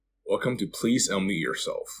Welcome to Please Unmute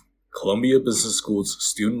Yourself, Columbia Business School's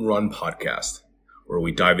student-run podcast, where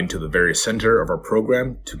we dive into the very center of our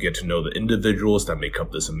program to get to know the individuals that make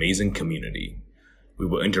up this amazing community. We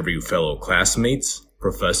will interview fellow classmates,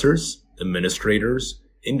 professors, administrators,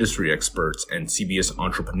 industry experts, and CBS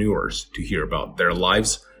entrepreneurs to hear about their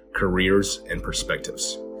lives, careers, and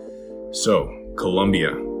perspectives. So,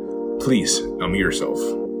 Columbia, please unmute yourself.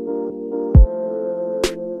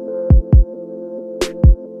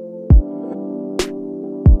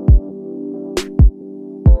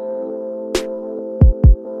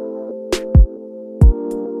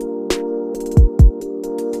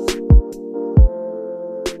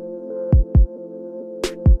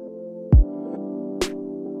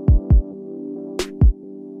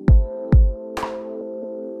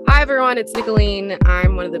 Hi everyone, it's Nicolene.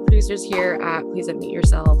 I'm one of the producers here at Please Unmute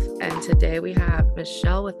Yourself. And today we have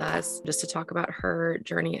Michelle with us just to talk about her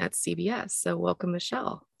journey at CBS. So welcome,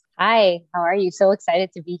 Michelle. Hi, how are you? So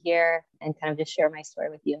excited to be here and kind of just share my story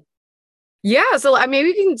with you. Yeah, so maybe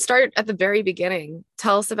we can start at the very beginning.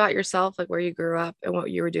 Tell us about yourself, like where you grew up and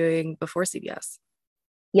what you were doing before CBS.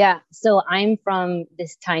 Yeah, so I'm from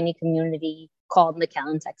this tiny community called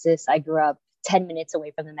McAllen, Texas. I grew up 10 minutes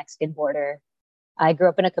away from the Mexican border. I grew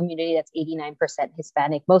up in a community that's 89%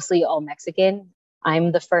 Hispanic, mostly all Mexican.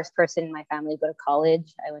 I'm the first person in my family to go to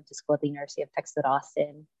college. I went to school at the University of Texas at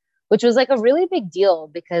Austin, which was like a really big deal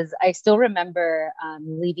because I still remember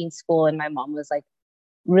leaving school and my mom was like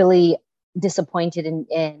really disappointed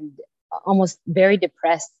and almost very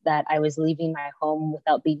depressed that I was leaving my home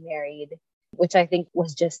without being married, which I think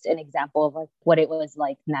was just an example of like what it was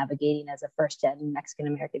like navigating as a first-gen Mexican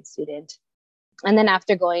American student. And then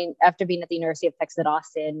after being at the University of Texas at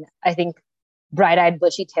Austin, I think bright-eyed,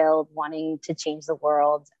 bushy-tailed, wanting to change the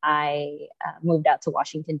world, I moved out to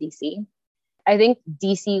Washington, D.C. I think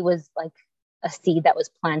D.C. was like a seed that was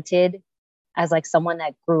planted as like someone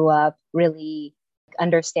that grew up really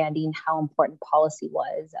understanding how important policy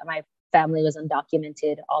was. My family was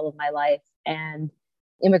undocumented all of my life, and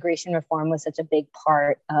immigration reform was such a big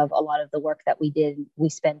part of a lot of the work that we did. We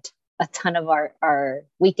spent a ton of our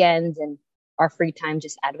weekends and our free time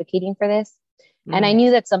just advocating for this. And I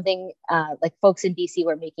knew that something like folks in DC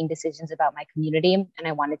were making decisions about my community and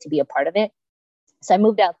I wanted to be a part of it. So I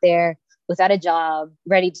moved out there without a job,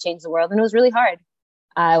 ready to change the world. And it was really hard.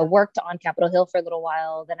 I worked on Capitol Hill for a little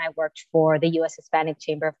while. Then I worked for the U.S. Hispanic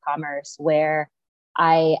Chamber of Commerce, where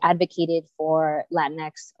I advocated for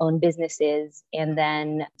Latinx owned businesses and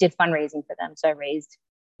then did fundraising for them. So I raised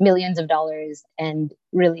millions of dollars and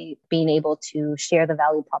really being able to share the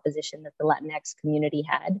value proposition that the Latinx community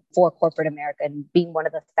had for corporate America and being one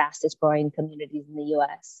of the fastest growing communities in the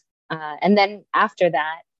US. And then after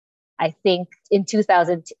that, I think in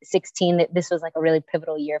 2016, this was like a really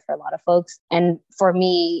pivotal year for a lot of folks. And for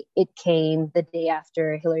me, it came the day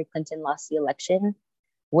after Hillary Clinton lost the election,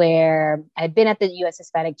 where I had been at the U.S.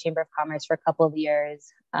 Hispanic Chamber of Commerce for a couple of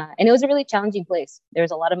years. And it was a really challenging place. There was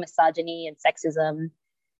a lot of misogyny and sexism.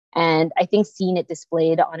 And I think seeing it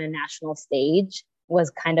displayed on a national stage was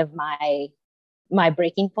kind of my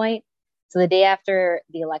breaking point. So the day after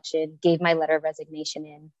the election, gave my letter of resignation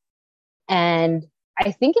in. And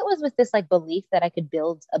I think it was with this like belief that I could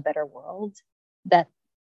build a better world, that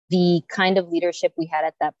the kind of leadership we had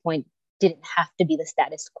at that point didn't have to be the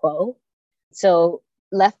status quo. So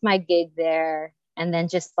left my gig there and then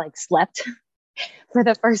just like slept for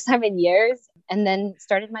the first time in years. And then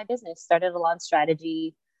started my business, started Elan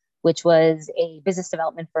Strategy, which was a business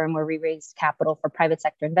development firm where we raised capital for private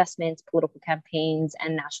sector investments, political campaigns,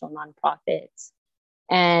 and national nonprofits.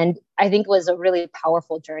 And I think it was a really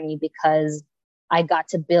powerful journey because I got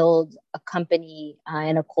to build a company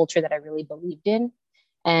and a culture that I really believed in.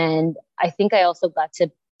 And I think I also got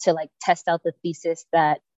to like test out the thesis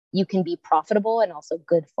that you can be profitable and also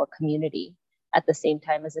good for community at the same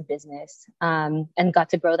time as a business, and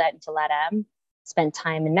got to grow that into LATAM, spent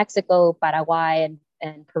time in Mexico, Paraguay,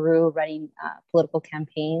 and Peru running political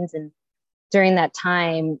campaigns. And during that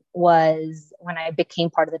time was when I became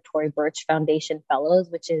part of the Tory Burch Foundation Fellows,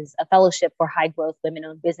 which is a fellowship for high growth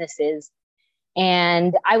women-owned businesses.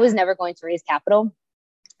 And I was never going to raise capital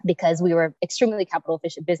because we were extremely capital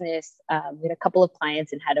efficient business. We had a couple of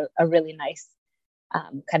clients and had a really nice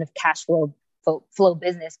kind of cash flow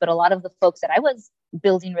business. But a lot of the folks that I was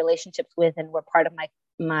building relationships with and were part of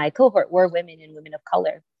my cohort were women and women of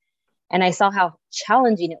color. And I saw how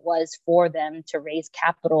challenging it was for them to raise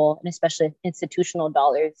capital and especially institutional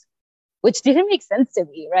dollars, which didn't make sense to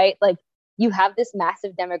me, right? Like you have this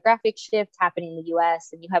massive demographic shift happening in the US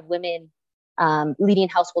and you have women leading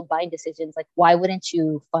household buying decisions. Like, why wouldn't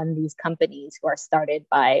you fund these companies who are started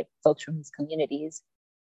by folks from these communities?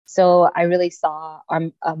 So I really saw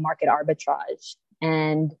a market arbitrage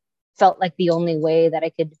and felt like the only way that I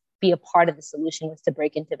could be a part of the solution was to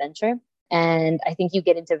break into venture. And I think you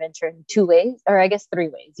get into venture in two ways, or I guess three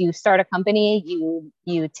ways. You start a company,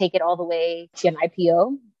 you take it all the way to an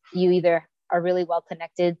IPO. You either are really well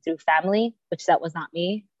connected through family, which that was not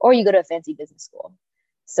me, or you go to a fancy business school.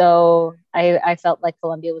 So I felt like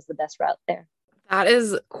Columbia was the best route there. That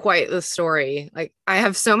is quite the story. Like, I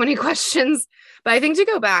have so many questions, but I think to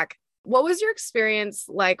go back, what was your experience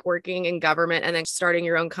like working in government and then starting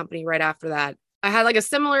your own company right after that? I had like a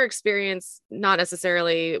similar experience, not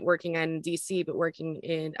necessarily working in DC, but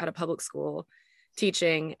working at a public school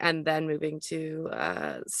teaching and then moving to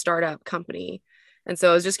a startup company. And so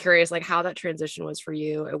I was just curious, like, how that transition was for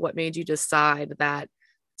you and what made you decide that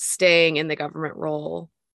staying in the government role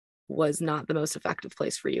was not the most effective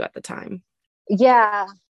place for you at the time. Yeah,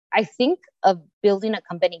 I think of building a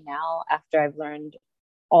company now after I've learned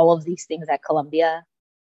all of these things at Columbia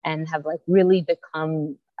and have like really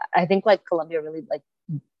become, I think like Columbia really like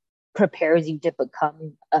prepares you to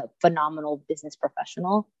become a phenomenal business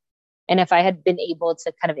professional. And if I had been able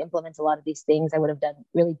to kind of implement a lot of these things, I would have done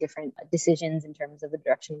really different decisions in terms of the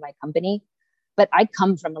direction of my company. But I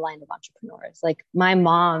come from a line of entrepreneurs. Like my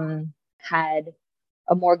mom had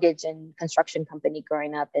a mortgage and construction company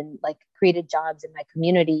growing up and like created jobs in my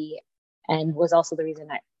community and was also the reason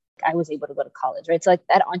I was able to go to college, right? So like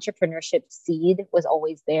that entrepreneurship seed was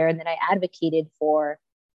always there. And then I advocated for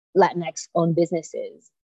Latinx owned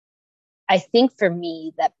businesses. I think for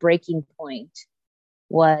me, that breaking point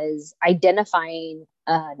was identifying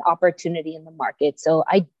an opportunity in the market. So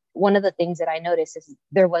one of the things that I noticed is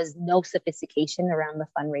there was no sophistication around the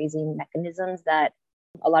fundraising mechanisms that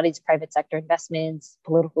a lot of these private sector investments,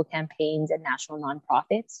 political campaigns, and national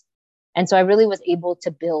nonprofits. And so I really was able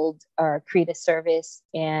to build or create a service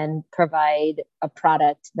and provide a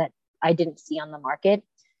product that I didn't see on the market.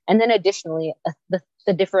 And then additionally,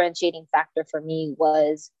 the differentiating factor for me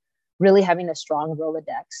was really having a strong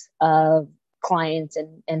Rolodex of clients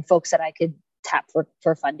and folks that I could tap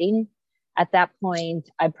for funding. At that point,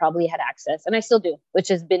 I probably had access, and I still do, which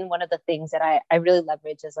has been one of the things that I really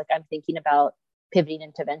leverage as like I'm thinking about pivoting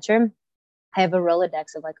into venture. I have a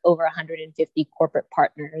Rolodex of like over 150 corporate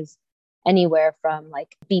partners, anywhere from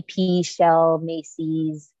like BP, Shell,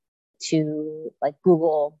 Macy's to like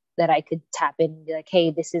Google that I could tap in and be like,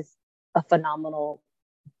 hey, this is a phenomenal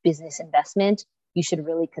business investment. You should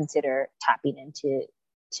really consider tapping into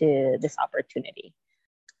this opportunity.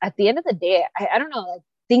 At the end of the day, I don't know, like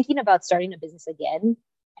thinking about starting a business again,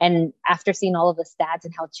 and after seeing all of the stats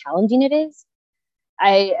and how challenging it is,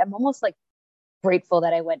 I am almost like grateful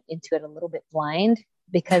that I went into it a little bit blind,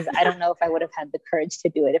 because I don't know if I would have had the courage to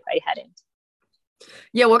do it if I hadn't.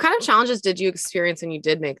 Yeah. What kind of challenges did you experience when you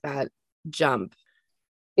did make that jump?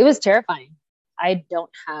 It was terrifying. I don't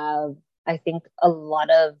have, I think a lot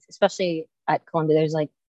of, especially at Columbia, there's like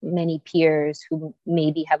many peers who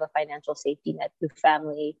maybe have a financial safety net through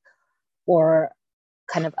family or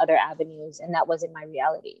kind of other avenues. And that wasn't my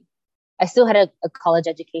reality. I still had a college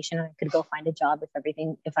education and I could go find a job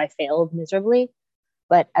if I failed miserably.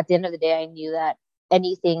 But at the end of the day, I knew that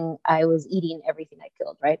anything I was eating, everything I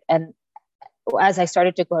killed, right? And as I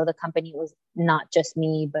started to grow the company, it was not just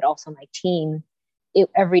me, but also my team.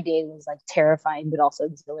 Every day was like terrifying, but also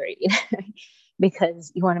exhilarating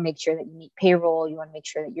because you want to make sure that you meet payroll, you want to make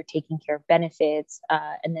sure that you're taking care of benefits,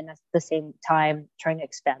 and then at the same time trying to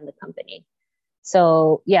expand the company.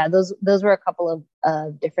 So yeah, those were a couple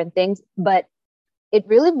of different things, but it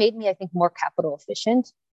really made me, I think, more capital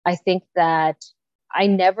efficient. I think that I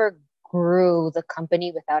never grew the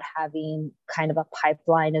company without having kind of a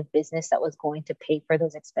pipeline of business that was going to pay for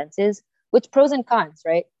those expenses, which pros and cons,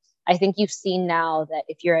 right? I think you've seen now that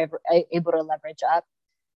if you're ever able to leverage up,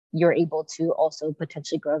 you're able to also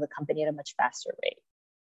potentially grow the company at a much faster rate.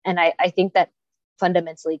 And I think that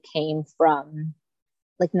fundamentally came from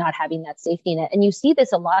like not having that safety net. And you see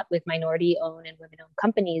this a lot with minority owned and women owned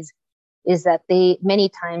companies, is that many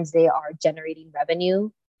times they are generating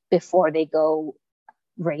revenue before they go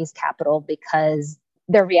raise capital, because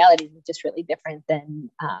their reality is just really different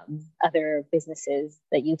than other businesses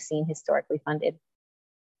that you've seen historically funded.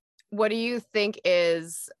 What do you think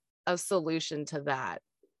is a solution to that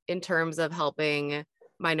in terms of helping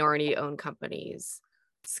minority owned companies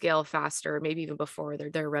scale faster, maybe even before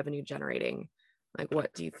they're revenue generating? Like,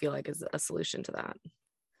 what do you feel like is a solution to that?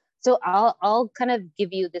 So I'll kind of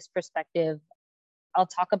give you this perspective. I'll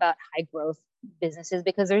talk about high growth businesses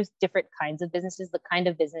because there's different kinds of businesses. The kind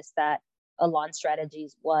of business that Elan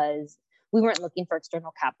Strategies was we weren't looking for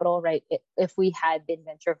external capital, right? If we had been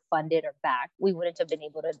venture funded or backed, we wouldn't have been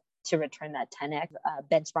able to return that 10x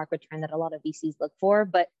benchmark return that a lot of VCs look for.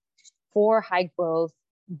 But for high growth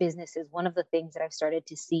businesses, one of the things that I've started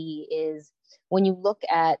to see is when you look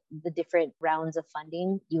at the different rounds of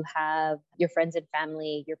funding, you have your friends and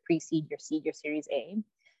family, your pre-seed, your seed, your series A.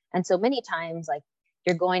 And so many times, like,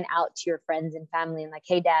 you're going out to your friends and family and like,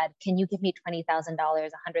 hey, dad, can you give me $20,000, $100,000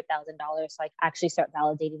 so I can actually start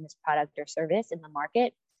validating this product or service in the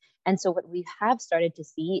market? And so what we have started to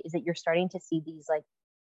see is that you're starting to see these like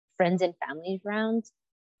friends and family rounds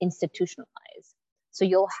institutionalize. So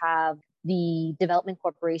you'll have the Development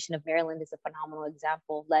Corporation of Maryland is a phenomenal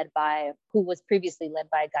example, who was previously led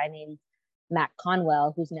by a guy named Matt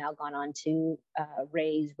Conwell, who's now gone on to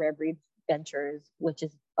raise Rare Breed Ventures, which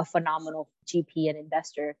is a phenomenal GP and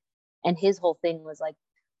investor. And his whole thing was like,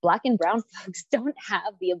 Black and brown folks don't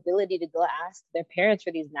have the ability to go ask their parents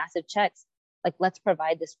for these massive checks. Like, let's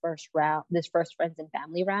provide this first friends and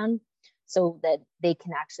family round so that they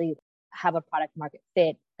can actually have a product market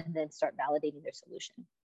fit and then start validating their solution.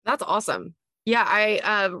 That's awesome. Yeah, I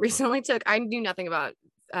I knew nothing about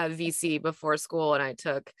VC before school, and I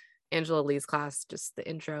took Angela Lee's class, just the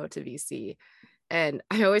intro to VC. And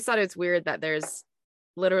I always thought it's weird that there's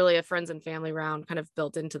literally a friends and family round kind of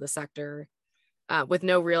built into the sector with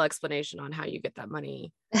no real explanation on how you get that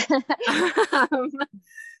money.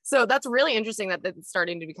 So that's really interesting that it's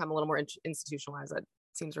starting to become a little more institutionalized. That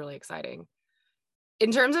seems really exciting.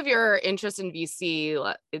 In terms of your interest in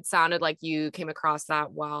VC, it sounded like you came across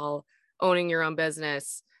that while owning your own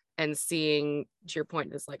business and seeing, to your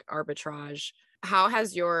point, this like arbitrage. How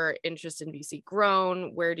has your interest in VC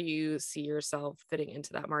grown? Where do you see yourself fitting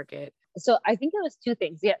into that market? So I think it was two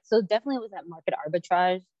things. Yeah. So definitely it was that market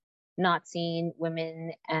arbitrage, not seeing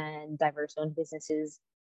women and diverse owned businesses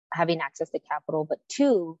having access to capital. But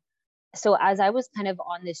two, so as I was kind of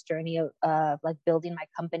on this journey of like building my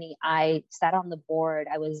company, I sat on the board.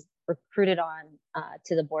 I was recruited on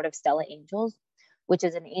to the board of Stella Angels, which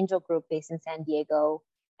is an angel group based in San Diego,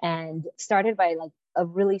 and started by like a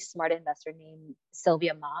really smart investor named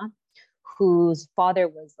Sylvia Ma, whose father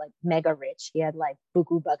was like mega rich. He had like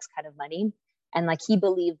buku bucks kind of money. And like he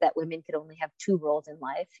believed that women could only have two roles in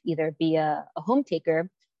life, either be a home taker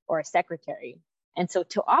or a secretary. And so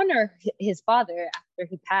to honor his father, after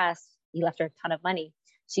he passed, he left her a ton of money.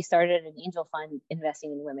 She started an angel fund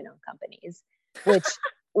investing in women-owned companies, which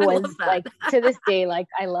was like to this day, like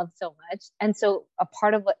I love so much. And so a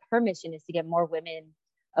part of what her mission is to get more women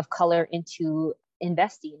of color into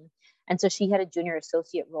investing. And so she had a junior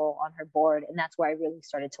associate role on her board. And that's where I really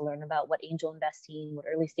started to learn about what angel investing, what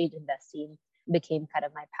early stage investing became kind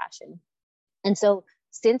of my passion. And so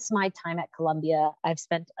since my time at Columbia, I've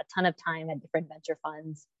spent a ton of time at different venture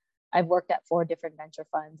funds. I've worked at 4 different venture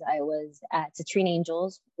funds. I was at Citrine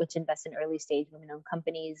Angels, which invests in early stage women-owned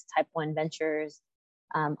companies, Type 1 Ventures,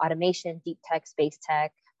 automation, deep tech, space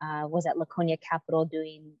tech. Was at Laconia Capital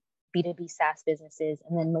doing B2B SaaS businesses.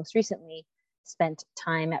 And then most recently spent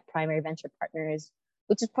time at Primary Venture Partners,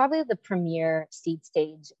 which is probably the premier seed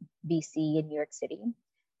stage VC in New York City.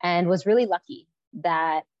 And was really lucky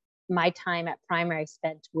that my time at Primary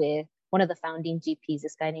spent with one of the founding GPs,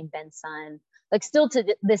 this guy named Ben Sun, like still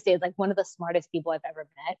to this day, like one of the smartest people I've ever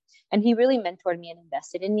met. And he really mentored me and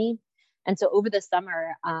invested in me. And so over the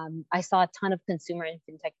summer, I saw a ton of consumer and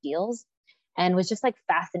fintech deals and was just like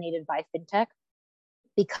fascinated by fintech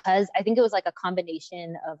because I think it was like a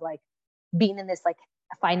combination of like being in this like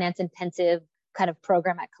finance intensive kind of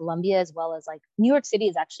program at Columbia, as well as like New York City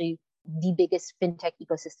is actually the biggest fintech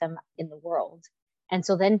ecosystem in the world. And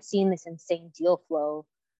so then seeing this insane deal flow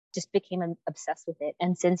just became obsessed with it.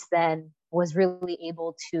 And since then was really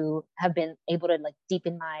able to like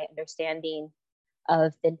deepen my understanding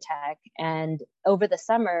of fintech. And over the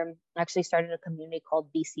summer, I actually started a community called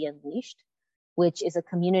VC Unleashed, which is a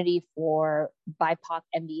community for BIPOC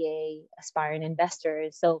MBA aspiring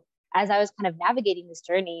investors. So as I was kind of navigating this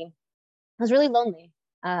journey, I was really lonely.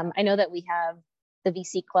 I know that we have the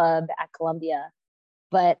VC club at Columbia,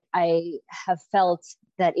 but I have felt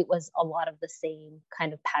that it was a lot of the same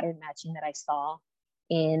kind of pattern matching that I saw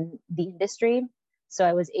in the industry. So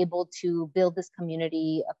I was able to build this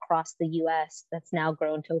community across the US that's now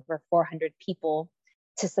grown to over 400 people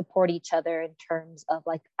to support each other in terms of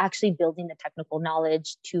like actually building the technical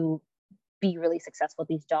knowledge to be really successful at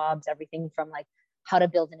these jobs, everything from like how to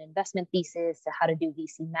build an investment thesis to how to do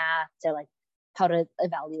VC math to like how to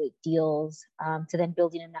evaluate deals, to then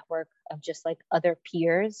building a network of just like other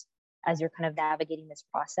peers as you're kind of navigating this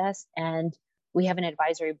process. And we have an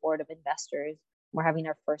advisory board of investors. We're having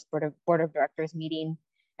our first board of directors meeting.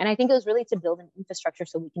 And I think it was really to build an infrastructure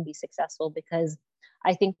so we can be successful, because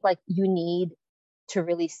I think like you need to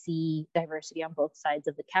really see diversity on both sides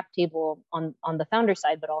of the cap table, on the founder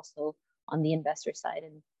side, but also on the investor side.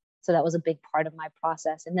 And so that was a big part of my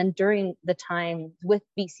process. And then during the time with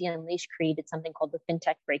VC Unleashed, created something called the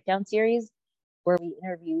FinTech Breakdown Series, where we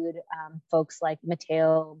interviewed folks like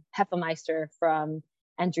Matteo Heffemeister from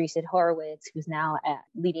Andreessen Horowitz, who's now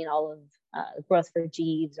leading all of growth for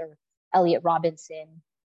Jeeves, or Elliot Robinson,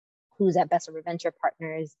 who's at Bessemer Venture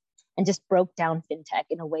Partners, and just broke down fintech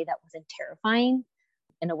in a way that wasn't terrifying,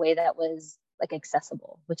 in a way that was like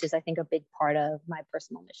accessible, which is, I think, a big part of my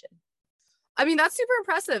personal mission. I mean, that's super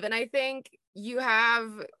impressive. And I think you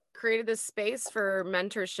have created this space for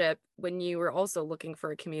mentorship when you were also looking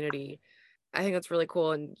for a community. I think that's really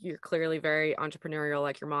cool. And you're clearly very entrepreneurial,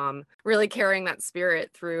 like your mom, really carrying that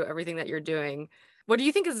spirit through everything that you're doing. What do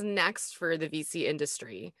you think is next for the VC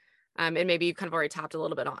industry? And maybe you've kind of already tapped a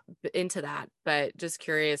little bit into that, but just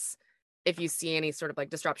curious if you see any sort of like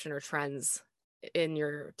disruption or trends in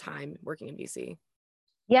your time working in VC.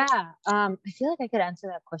 Yeah, I feel like I could answer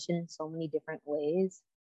that question in so many different ways.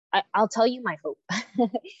 I'll tell you my hope.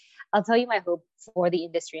 I'll tell you my hope for the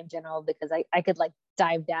industry in general, because I could like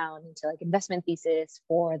dive down into like investment thesis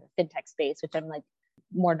for the fintech space, which I'm like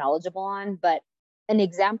more knowledgeable on. But an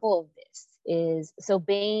example of this is, so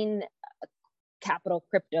Bain Capital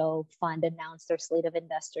Crypto Fund announced their slate of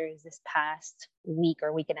investors this past week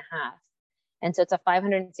or week and a half. And so it's a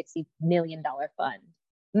 $560 million fund,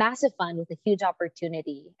 massive fund with a huge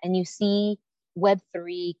opportunity. And you see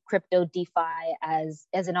Web3, crypto, DeFi as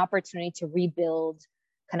an opportunity to rebuild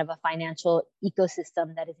kind of a financial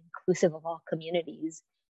ecosystem that is inclusive of all communities.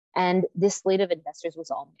 And this slate of investors was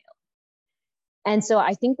all male. And so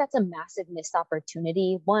I think that's a massive missed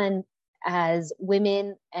opportunity. One, as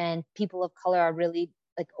women and people of color are really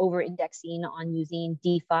like over indexing on using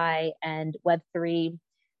DeFi and Web3,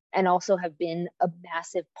 and also have been a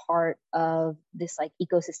massive part of this like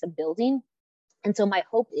ecosystem building. And so my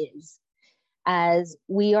hope is, as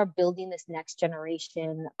we are building this next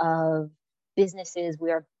generation of businesses,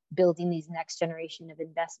 we are building these next generation of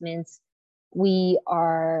investments, we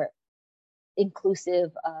are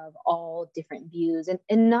inclusive of all different views,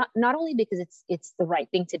 and not only because it's the right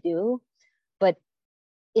thing to do, but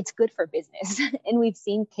it's good for business. And we've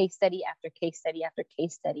seen case study after case study after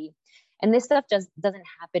case study. And this stuff just doesn't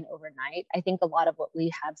happen overnight. I think a lot of what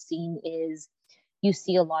we have seen is, you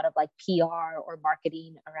see a lot of like PR or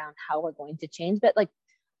marketing around how we're going to change. But like,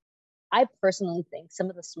 I personally think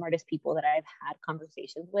some of the smartest people that I've had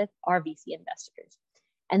conversations with are VC investors.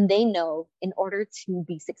 And they know in order to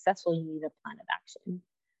be successful, you need a plan of action.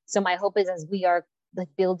 So my hope is, as we are like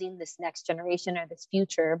building this next generation or this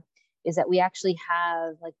future, is that we actually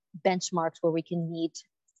have like benchmarks where we can meet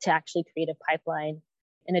to actually create a pipeline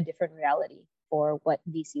in a different reality for what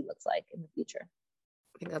VC looks like in the future.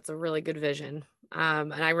 I think that's a really good vision.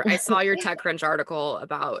 And I saw your TechCrunch article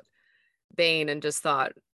about Bain and just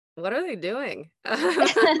thought, what are they doing?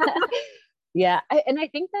 Yeah. And I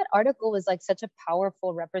think that article was like such a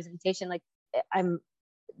powerful representation. Like,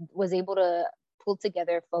 was able to pull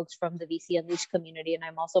together folks from the VC Unleashed community. And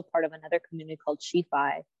I'm also part of another community called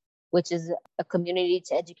SheFi, which is a community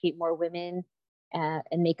to educate more women and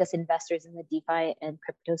make us investors in the DeFi and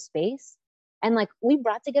crypto space. And like, we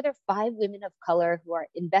brought together 5 women of color who are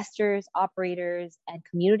investors, operators, and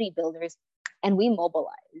community builders, and we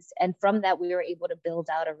mobilized. And from that, we were able to build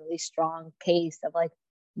out a really strong case of like,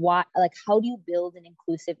 how do you build an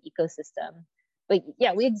inclusive ecosystem? But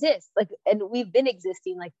yeah, we exist, like, and we've been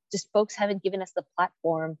existing, like, just folks haven't given us the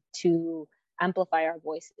platform to amplify our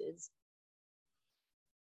voices.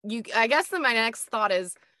 I guess then my next thought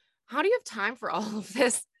is, how do you have time for all of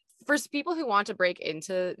this? For people who want to break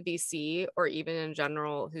into VC, or even in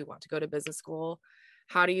general who want to go to business school,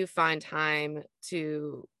 how do you find time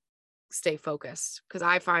to stay focused? Because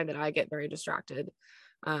I find that I get very distracted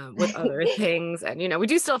with other things. And, we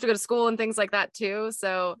do still have to go to school and things like that too.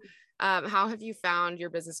 So how have you found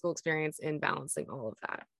your business school experience in balancing all of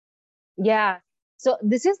that? Yeah. So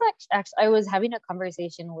this is like, actually, I was having a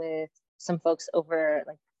conversation with some folks over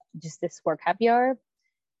like just this work happy hour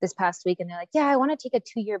this past week. And they're like, yeah, I want to take a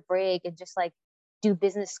 2-year break and just like do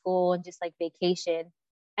business school and just like vacation.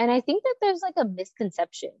 And I think that there's like a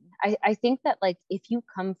misconception. I think that like, if you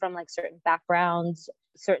come from like certain backgrounds,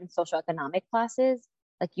 certain socioeconomic classes,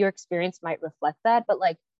 like your experience might reflect that. But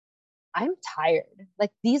like, I'm tired.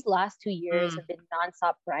 Like, these last 2 years have been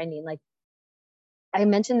nonstop grinding. Like, I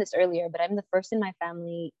mentioned this earlier, but I'm the first in my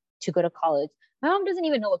family to go to college. My mom doesn't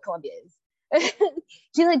even know what Columbia is.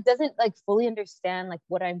 She like doesn't like fully understand like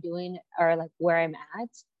what I'm doing or like where I'm at.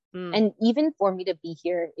 Mm. And even for me to be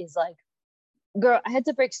here is like, girl, I had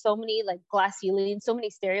to break so many like glass ceilings, so many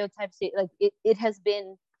stereotypes. Like it has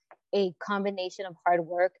been a combination of hard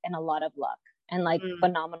work and a lot of luck and like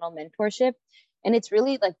phenomenal mentorship. And it's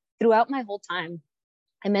really like throughout my whole time,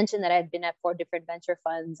 I mentioned that I'd been at 4 different venture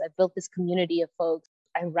funds. I've built this community of folks.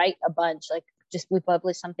 I write a bunch, like just we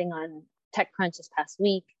published something on TechCrunch this past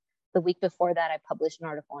week. The week before that, I published an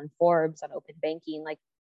article on Forbes on open banking. Like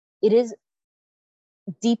it is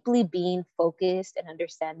deeply being focused and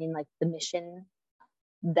understanding like the mission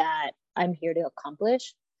that I'm here to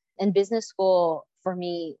accomplish. And business school for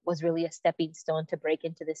me was really a stepping stone to break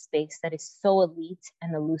into this space that is so elite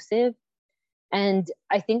and elusive. And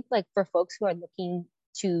I think like for folks who are looking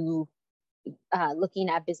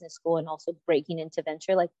at business school and also breaking into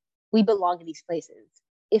venture, like we belong in these places.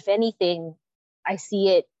 If anything, I see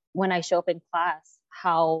it when I show up in class,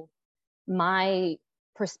 how my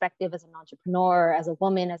perspective as an entrepreneur, as a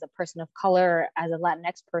woman, as a person of color, as a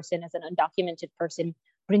Latinx person, as an undocumented person,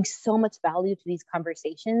 brings so much value to these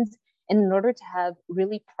conversations. And in order to have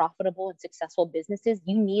really profitable and successful businesses,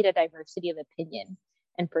 you need a diversity of opinion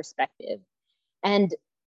and perspective. And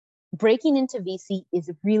breaking into VC is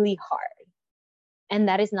really hard. And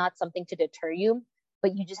that is not something to deter you,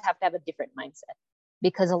 but you just have to have a different mindset.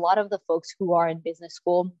 Because a lot of the folks who are in business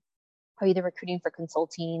school are either recruiting for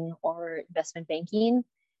consulting or investment banking,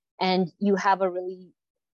 and you have a really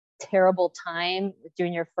terrible time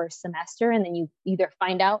during your first semester, and then you either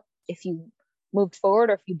find out if you moved forward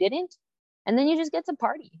or if you didn't, and then you just get to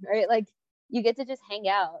party, right? Like you get to just hang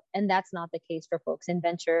out, and that's not the case for folks in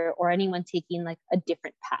venture or anyone taking like a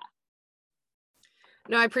different path.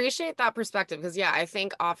 No, I appreciate that perspective because, yeah, I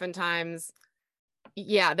think oftentimes,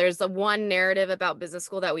 yeah, there's the one narrative about business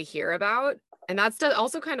school that we hear about. And that's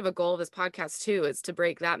also kind of a goal of this podcast, too, is to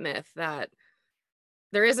break that myth that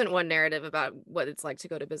there isn't one narrative about what it's like to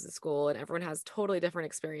go to business school and everyone has totally different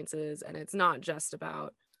experiences. And it's not just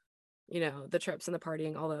about, the trips and the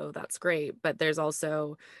partying, although that's great. But there's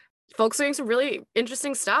also folks doing some really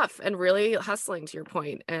interesting stuff and really hustling, to your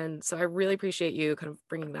point. And so I really appreciate you kind of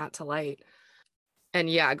bringing that to light. And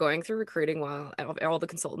yeah, going through recruiting while all the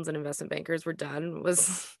consultants and investment bankers were done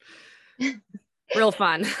was real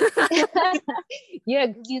fun. Yeah,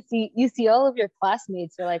 because you see all of your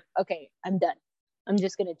classmates are like, okay, I'm done. I'm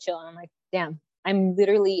just gonna chill. And I'm like, damn, I'm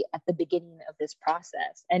literally at the beginning of this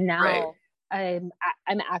process. And now I'm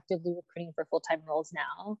actively recruiting for full-time roles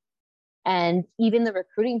now. And even the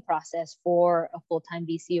recruiting process for a full-time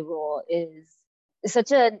VC role is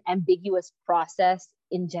such an ambiguous process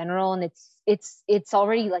in general. And it's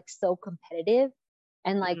already like so competitive.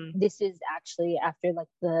 And like, this is actually after like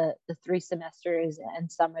the 3 semesters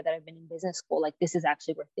and summer that I've been in business school, like this is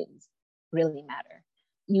actually where things really matter.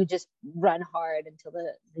 You just run hard until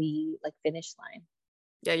the like finish line.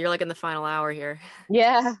 Yeah, you're like in the final hour here.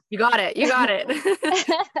 Yeah. You got it.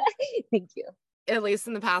 Thank you. At least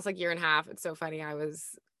in the past like year and a half, it's so funny. I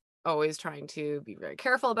was always trying to be very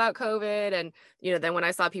careful about COVID. And, then when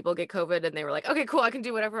I saw people get COVID and they were like, okay, cool, I can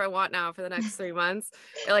do whatever I want now for the next 3 months.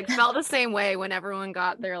 It like felt the same way when everyone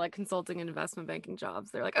got their like consulting and investment banking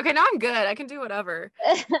jobs. They're like, okay, now I'm good. I can do whatever.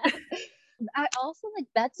 I also like,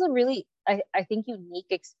 that's a really, I think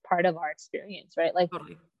unique part of our experience, right? Like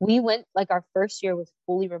totally. We went, like our first year was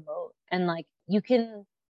fully remote, and like you can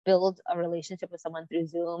build a relationship with someone through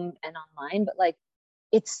Zoom and online, but like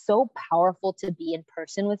it's so powerful to be in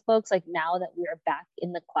person with folks. Like now that we are back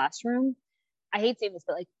in the classroom, I hate saying this,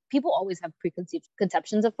 but like people always have preconceived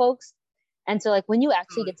conceptions of folks. And so like when you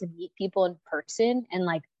actually get to meet people in person and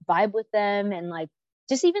like vibe with them and like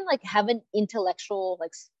just even like have an intellectual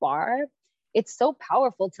like spar, it's so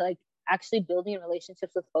powerful to like actually building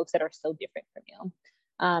relationships with folks that are so different from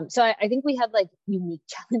you. So I think we have like unique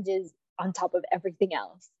challenges on top of everything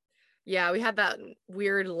else. Yeah, we had that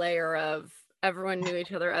weird layer of everyone knew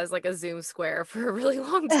each other as like a Zoom square for a really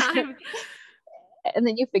long time. And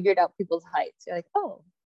then you figured out people's heights. You're like, oh.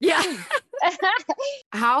 Yeah.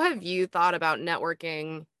 How have you thought about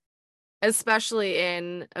networking, especially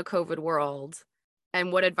in a COVID world?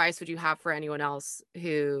 And what advice would you have for anyone else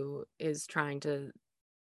who is trying to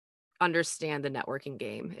understand the networking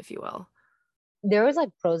game, if you will? There was like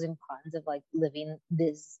pros and cons of like living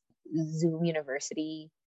this Zoom university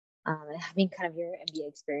and having kind of your MBA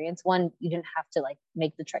experience. One, you didn't have to like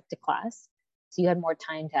make the trek to class. So you had more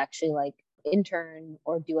time to actually like intern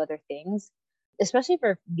or do other things. Especially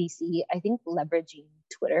for VC, I think leveraging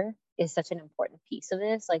Twitter is such an important piece of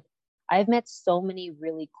this. Like I've met so many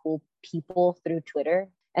really cool people through Twitter,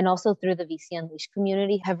 and also through the VC Unleashed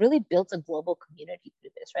community, have really built a global community through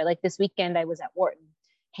this, right? Like this weekend I was at Wharton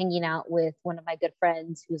hanging out with one of my good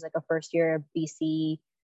friends who's like a first year VC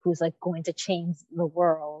who's like going to change the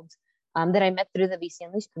world, that I met through the VC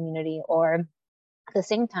Unleashed community. Or at the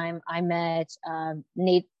same time, I met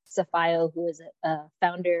Nate Safayo, who is a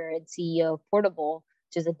founder and CEO of Portable,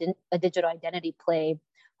 which is a digital identity play,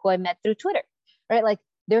 who I met through Twitter, right? Like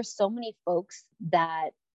there's so many folks that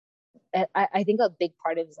I think a big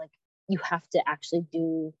part of is like, you have to actually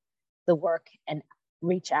do the work and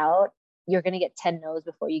reach out. You're going to get 10 no's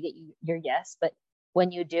before you get your yes. But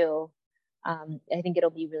when you do, I think it'll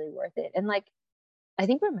be really worth it. And like, I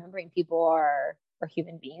think remembering people are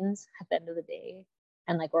human beings at the end of the day.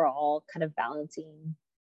 And like, we're all kind of balancing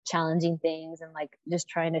challenging things and like just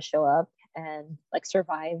trying to show up and like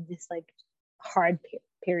survive this like hard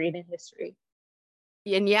period in history.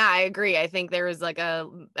 And yeah, I agree. I think there was like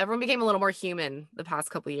everyone became a little more human the past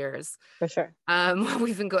couple of years. For sure.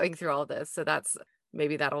 We've been going through all of this. So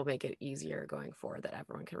maybe that'll make it easier going forward, that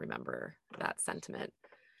everyone can remember that sentiment.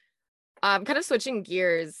 Kind of switching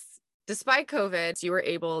gears, despite COVID, you were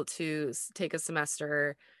able to take a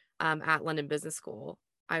semester at London Business School.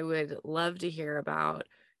 I would love to hear about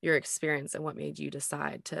your experience and what made you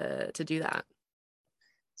decide to do that.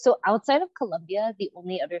 So outside of Columbia, the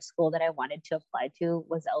only other school that I wanted to apply to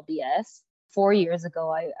was LBS. 4 years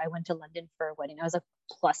ago, I went to London for a wedding. I was a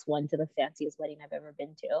 +1 to the fanciest wedding I've ever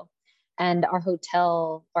been to. And our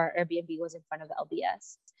Airbnb was in front of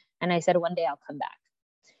LBS. And I said, one day I'll come back.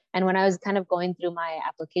 And when I was kind of going through my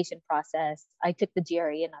application process, I took the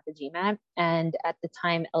GRE and not the GMAT. And at the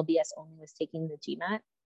time, LBS only was taking the GMAT.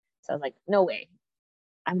 So I was like, no way.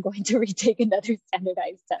 I'm going to retake another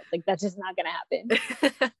standardized test. Like, that's just not going to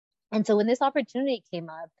happen. And so when this opportunity came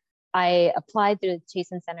up, I applied through the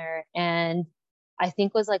Chasen Center, and I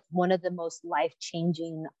think was like one of the most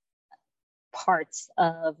life-changing parts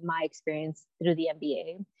of my experience through the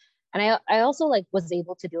MBA. And I also like was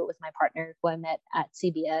able to do it with my partner who I met at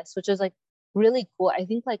CBS, which was like really cool. I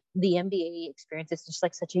think like the MBA experience is just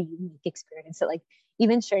like such a unique experience that like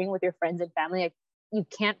even sharing with your friends and family, like you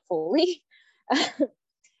can't fully.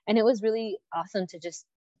 And it was really awesome to just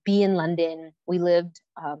be in London. We lived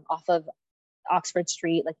off of Oxford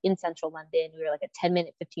Street, like in central London. We were like a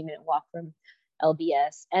 10-minute, 15-minute walk from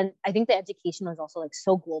LBS. And I think the education was also like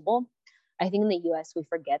so global. I think in the US, we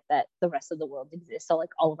forget that the rest of the world exists. So like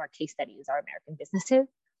all of our case studies are American businesses.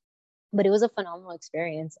 But it was a phenomenal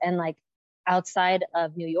experience. And like outside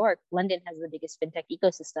of New York, London has the biggest fintech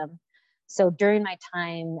ecosystem. So during my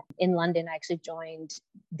time in London, I actually joined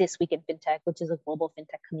This Week in Fintech, which is a global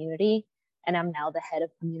fintech community. And I'm now the head of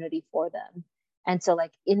community for them. And so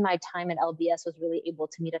like in my time at LBS was really able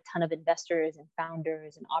to meet a ton of investors and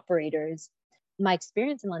founders and operators. My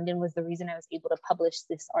experience in London was the reason I was able to publish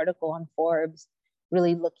this article on Forbes,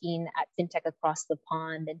 really looking at fintech across the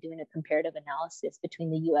pond and doing a comparative analysis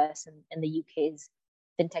between the US and the UK's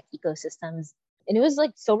fintech ecosystems. And it was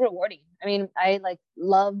like so rewarding. I mean, I like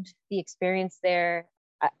loved the experience there.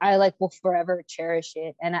 I like will forever cherish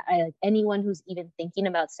it. And I like anyone who's even thinking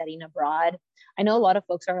about studying abroad. I know a lot of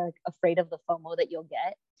folks are like afraid of the FOMO that you'll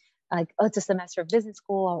get. Like, oh, it's a semester of business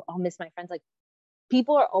school. I'll miss my friends. Like,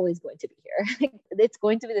 people are always going to be here. It's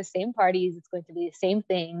going to be the same parties. It's going to be the same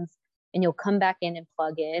things. And you'll come back in and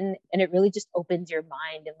plug in. And it really just opens your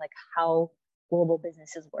mind and like how global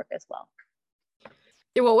businesses work as well.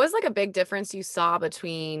 What was like a big difference you saw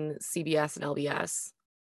between CBS and LBS?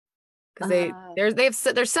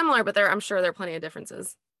 Because they're similar, but I'm sure there are plenty of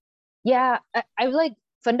differences. Yeah, I like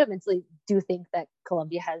fundamentally do think that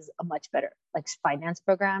Columbia has a much better like finance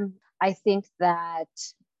program. I think that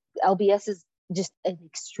LBS is just an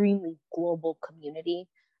extremely global community.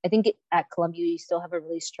 I think at Columbia, you still have a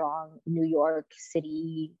really strong New York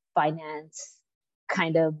City finance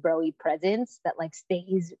kind of bro-y presence that like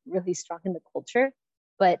stays really strong in the culture.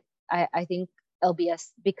 But I think LBS,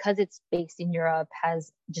 because it's based in Europe,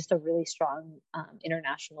 has just a really strong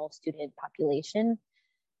international student population.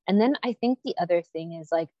 And then I think the other thing is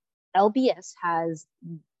like LBS has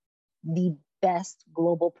the best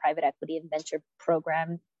global private equity and venture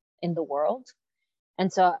program in the world.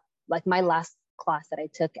 And so like my last class that I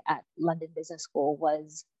took at London Business School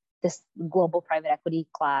was this global private equity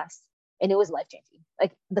class. And it was life-changing.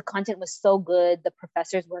 Like the content was so good. The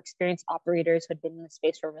professors were experienced operators who had been in the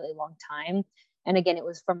space for a really long time. And again, it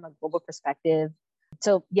was from a global perspective.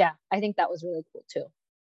 So yeah, I think that was really cool too.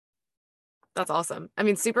 That's awesome. I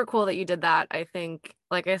mean, super cool that you did that. I think,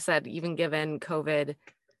 like I said, even given COVID,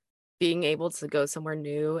 being able to go somewhere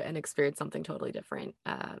new and experience something totally different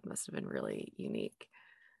must have been really unique.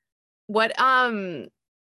 What,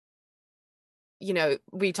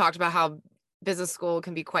 we talked about how business school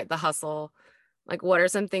can be quite the hustle. Like, what are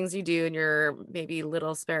some things you do in your maybe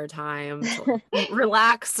little spare time to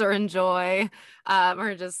relax or enjoy,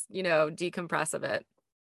 or just, decompress a bit?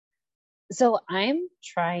 So I'm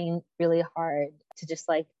trying really hard to just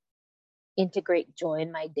like integrate joy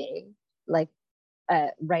in my day. Like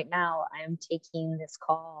right now, I'm taking this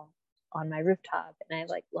call on my rooftop, and I have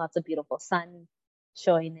like lots of beautiful sun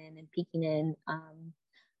showing in and peeking in.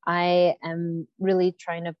 I am really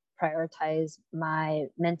trying to prioritize my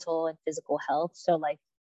mental and physical health. So like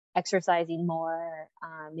exercising more,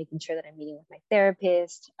 making sure that I'm meeting with my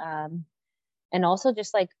therapist, and also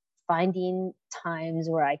just like finding times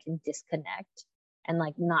where I can disconnect and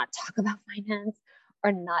like not talk about finance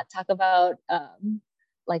or not talk about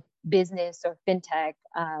like business or fintech.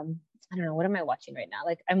 I don't know, what am I watching right now?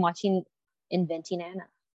 Like I'm watching Inventing Anna.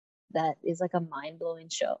 That is like a mind-blowing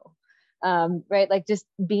show. Right? Like just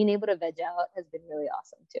being able to veg out has been really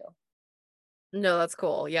awesome too. No, that's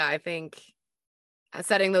cool. Yeah, I think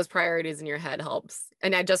setting those priorities in your head helps.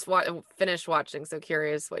 And I just finished watching, so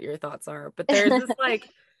curious what your thoughts are. But there's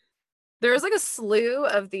like a slew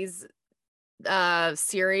of these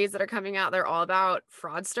series that are coming out. They're all about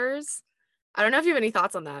fraudsters. I don't know if you have any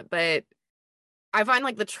thoughts on that, but I find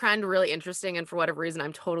like the trend really interesting, and for whatever reason,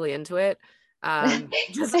 I'm totally into it.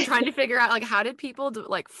 Just trying to figure out like how did people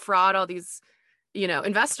like fraud all these,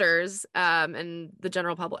 investors and the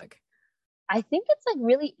general public. I think it's like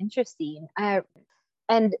really interesting.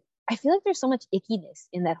 And I feel like there's so much ickiness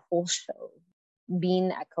in that whole show.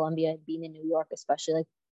 Being at Columbia, being in New York, especially, like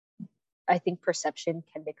I think perception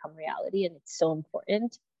can become reality, and it's so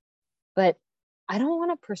important. But I don't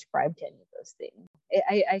want to prescribe to any of those things.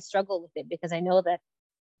 I struggle with it because I know that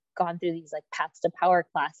gone through these like paths to power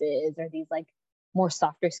classes or these like more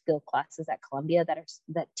softer skill classes at Columbia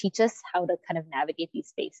that teach us how to kind of navigate these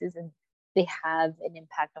spaces, and they have an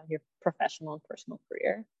impact on your professional and personal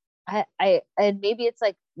career. And maybe it's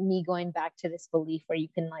like me going back to this belief where you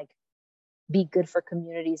can like be good for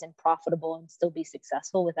communities and profitable and still be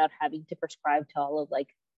successful without having to prescribe to all of like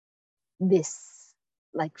this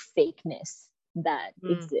like fakeness that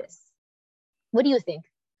exists. What do you think?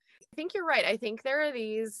 I think you're right. I think there are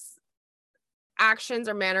these actions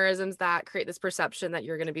or mannerisms that create this perception that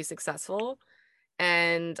you're going to be successful.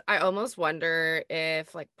 And I almost wonder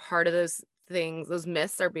if like part of those things, those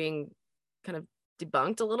myths are being kind of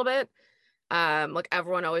debunked a little bit. Like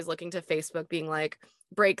everyone always looking to Facebook being like,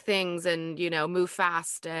 break things and, move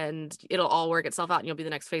fast and it'll all work itself out and you'll be the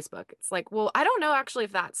next Facebook. It's like, well, I don't know actually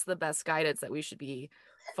if that's the best guidance that we should be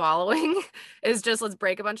following is just let's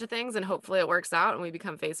break a bunch of things and hopefully it works out and we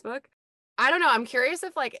become Facebook. I don't know. I'm curious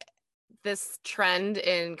if like this trend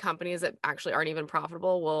in companies that actually aren't even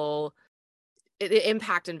profitable will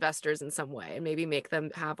impact investors in some way and maybe make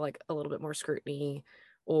them have like a little bit more scrutiny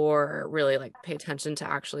or really like pay attention to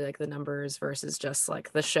actually like the numbers versus just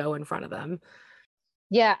like the show in front of them.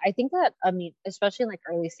 Yeah, I think that, I mean, especially in like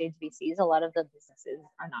early stage VCs, a lot of the businesses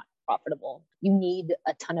are not profitable. You need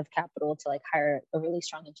a ton of capital to like hire a really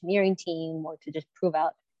strong engineering team or to just prove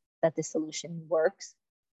out that the solution works.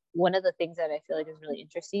 One of the things that I feel like is really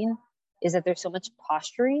interesting is that there's so much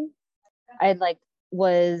posturing. I like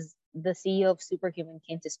was the CEO of Superhuman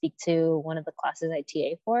came to speak to one of the classes I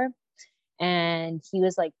TA for. And he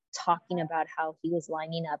was like talking about how he was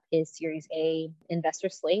lining up his Series A investor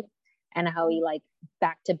slate and how he like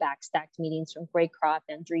back-to-back stacked meetings from Greycroft,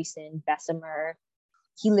 Andreessen, Bessemer.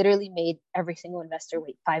 He literally made every single investor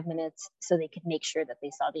wait 5 minutes so they could make sure that they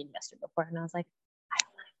saw the investor before. And I was like, I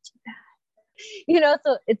don't want to do that.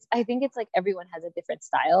 So I think it's like everyone has a different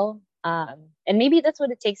style. And maybe that's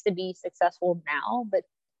what it takes to be successful now, but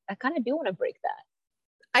I kind of do want to break that.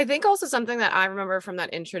 I think also something that I remember from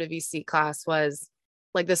that intro to VC class was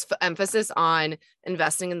like this emphasis on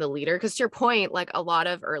investing in the leader. Because to your point, like a lot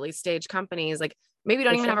of early stage companies, like maybe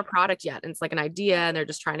don't even have a product yet. And it's like an idea and they're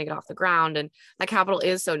just trying to get off the ground. And that capital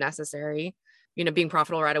is so necessary. Being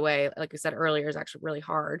profitable right away, like you said earlier, is actually really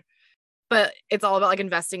hard. But it's all about like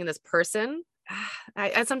investing in this person.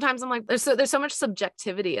 I sometimes I'm like, there's so much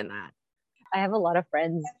subjectivity in that. I have a lot of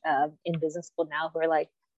friends in business school now who are like,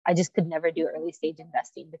 I just could never do early stage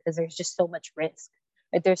investing because there's just so much risk.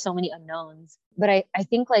 Right? There's so many unknowns. But I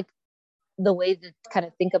think like the way to kind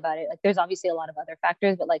of think about it, like there's obviously a lot of other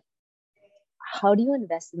factors, but like, how do you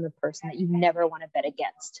invest in the person that you never want to bet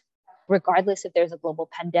against? Regardless if there's a global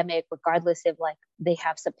pandemic, regardless if like they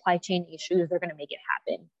have supply chain issues, they're going to make it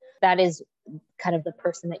happen. That is kind of the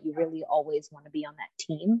person that you really always want to be on that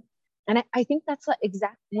team. And I think that's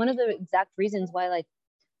one of the exact reasons why like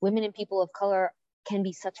women and people of color can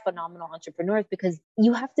be such phenomenal entrepreneurs, because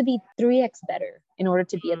you have to be 3x better in order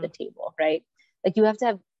to be at the table, right? Like you have to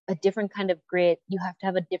have a different kind of grit. You have to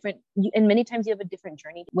have and many times you have a different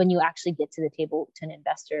journey when you actually get to the table to an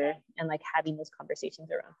investor and like having those conversations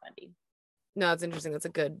around funding. No, it's interesting. That's a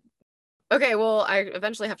good. Okay, well, I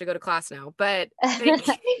eventually have to go to class now, but I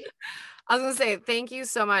was going to say, thank you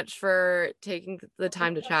so much for taking the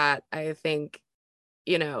time to chat. I think,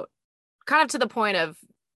 kind of to the point of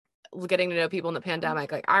getting to know people in the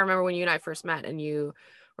pandemic. Like, I remember when you and I first met and you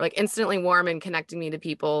were like instantly warm and connecting me to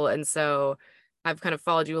people. And so I've kind of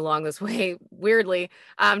followed you along this way, weirdly,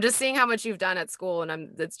 just seeing how much you've done at school.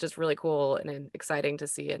 And it's just really cool and exciting to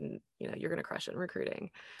see. And, you're going to crush it in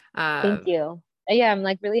recruiting. Thank you. Yeah, I'm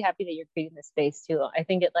like really happy that you're creating this space too. I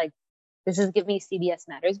think this is giving me CBS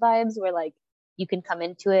Matters vibes where like you can come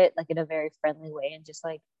into it like in a very friendly way and just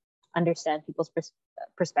like understand people's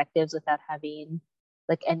perspectives without having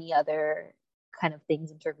like any other kind of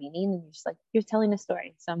things intervening, and you're just like, you're telling a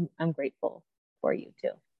story. So I'm grateful for you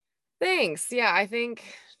too. Thanks. Yeah, I think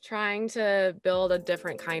trying to build a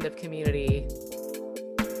different kind of community.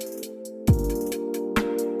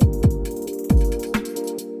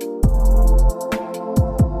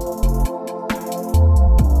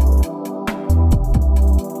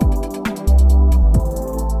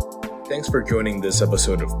 Thanks for joining this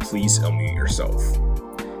episode of Please Unmute Yourself.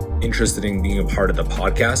 Interested in being a part of the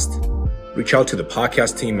podcast? Reach out to the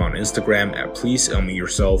podcast team on Instagram at Please Unmute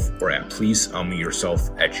Yourself or at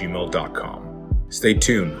pleaseunmuteyourself@gmail.com. Stay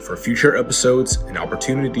tuned for future episodes and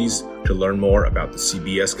opportunities to learn more about the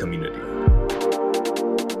CBS community.